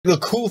The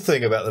cool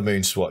thing about the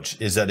MoonSwatch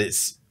is that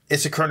it's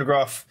a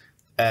chronograph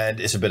and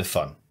it's a bit of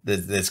fun.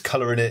 There's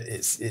color in it.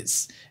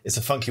 It's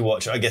a funky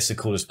watch. I guess the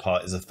coolest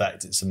part is the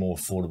fact it's a more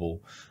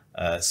affordable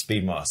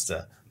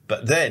Speedmaster.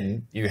 But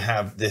then you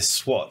have this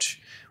Swatch,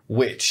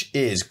 which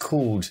is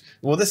called,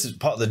 well, this is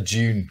part of the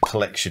June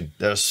collection.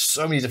 There are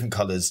so many different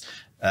colors.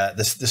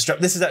 The strap,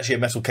 this is actually a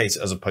metal case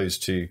as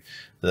opposed to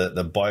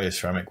the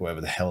bioceramic,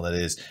 whatever the hell that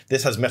is.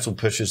 This has metal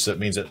pushers, so it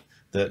means that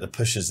the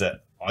pushers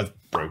that I've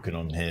broken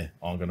on here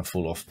aren't going to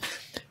fall off.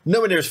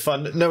 Nowhere near as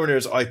fun, nowhere near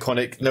as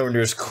iconic, nowhere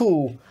near as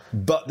cool,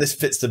 but this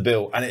fits the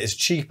bill and it is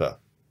cheaper.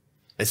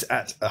 It's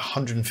at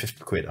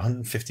 150 quid,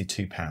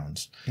 152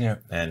 pounds. Yeah.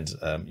 And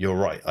you're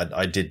right,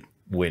 I did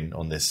win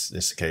on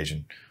this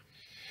occasion.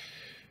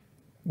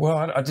 Well,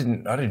 I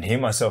didn't hear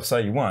myself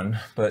say you won,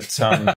 but